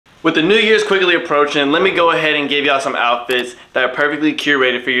With the New Year's quickly approaching, let me go ahead and give y'all some outfits that are perfectly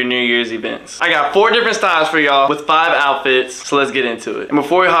curated for your New Year's events. I got 4 different styles for y'all with 5 outfits, so let's get into it. And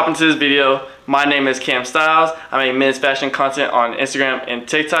before we hop into this video, my name is Cam Styles. I make men's fashion content on Instagram and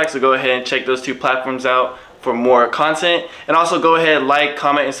TikTok, so go ahead and check those 2 platforms out for more content. And also go ahead, like,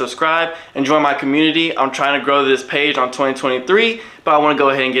 comment, and subscribe, and join my community. I'm trying to grow this page on 2023, but I want to go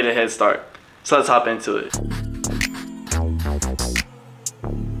ahead and get a head start. So let's hop into it.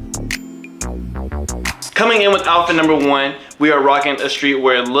 Coming in with outfit number 1, we are rocking a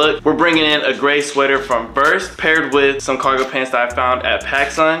streetwear look. We're bringing in a gray sweater from Burst paired with some cargo pants that I found at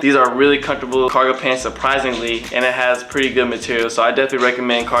PacSun. These are really comfortable cargo pants, surprisingly, and it has pretty good material, so I definitely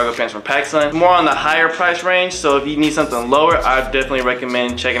recommend cargo pants from PacSun. More on the higher price range, so if you need something lower, I definitely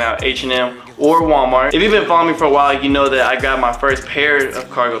recommend checking out H&M or Walmart. If you've been following me for a while, you know that I grabbed my first pair of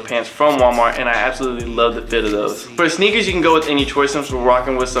cargo pants from Walmart, and I absolutely love the fit of those. For sneakers, you can go with any choice. We're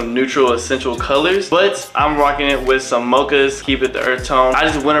rocking with some neutral essential colors, but I'm rocking it with some mochas, keep it the earth tone. I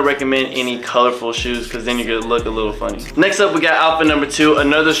just wouldn't recommend any colorful shoes because then you're gonna look a little funny. Next up, we got outfit number 2,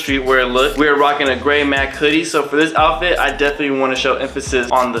 another streetwear look. We are rocking a gray MAC hoodie. So for this outfit, I definitely want to show emphasis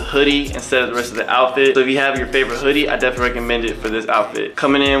on the hoodie instead of the rest of the outfit. So if you have your favorite hoodie, I definitely recommend it for this outfit.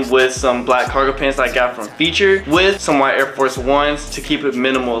 Coming in with some black cargo pants I got from Feature with some white Air Force Ones to keep it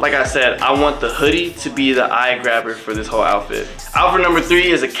minimal. Like I said, I want the hoodie to be the eye grabber for this whole outfit. Outfit number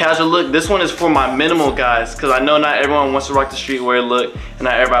 3 is a casual look. This one is for my minimal guys because I know not everyone wants to rock the streetwear look and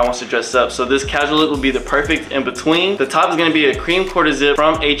not everybody wants to dress up. So this casual look will be the perfect in between. The top is going to be a cream quarter zip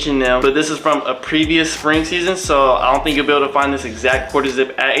from H&M, but this is from a previous spring season, so I don't think you'll be able to find this exact quarter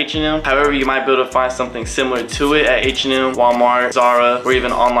zip at H&M. However, you might be able to find something similar to it at H&M, Walmart, Zara, or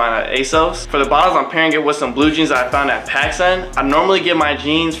even online at ASOS. For the bottoms, I'm pairing it with some blue jeans that I found at PacSun. I normally get my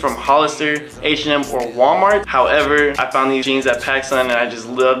jeans from Hollister, H&M, or Walmart. However, I found these jeans at PacSun and I just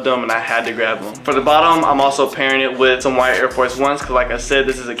loved them and I had to grab them. For the bottom, I'm also pairing it with some white Air Force Ones because like I said,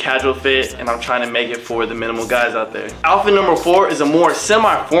 this is a casual fit and I'm trying to make it for the minimal guys out there. Outfit number 4 is a more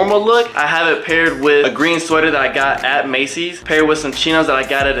semi-formal look. I have it paired with a green sweater that I got at Macy's, paired with some chinos that I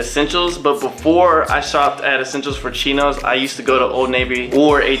got at Essentials. But before I shopped at Essentials for chinos, I used to go to Old Navy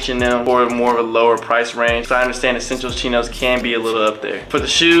or H&M for more of a lower price range. So I understand Essentials chinos can be a little up there. For the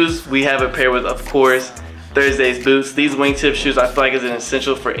shoes, we have it paired with, of course, Thursday's boots. These wingtip shoes I feel like is an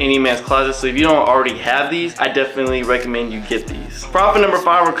essential for any man's closet, so if you don't already have these, I definitely recommend you get these. For outfit number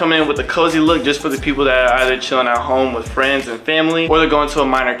 5, we're coming in with a cozy look just for the people that are either chilling at home with friends and family or they're going to a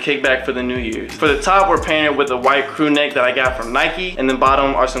minor kickback for the New Year's. For the top, we're pairing it with a white crew neck that I got from Nike, and then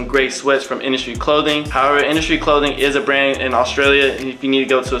bottom are some gray sweats from Industry Clothing. However, Industry Clothing is a brand in Australia, and if you need to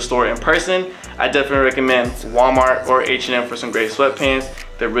go to a store in person, I definitely recommend Walmart or H&M for some gray sweatpants.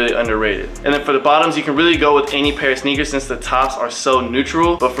 They're really underrated. And then for the bottoms, you can really go with any pair of sneakers since the tops are so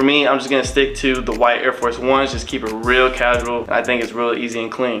neutral. But for me, I'm just gonna stick to the white Air Force Ones, just keep it real casual. And I think it's real easy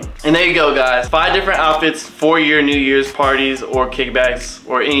and clean. And there you go, guys. 5 different outfits for your New Year's parties or kickbacks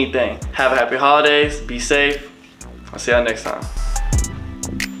or anything. Have a happy holidays, be safe. I'll see y'all next time.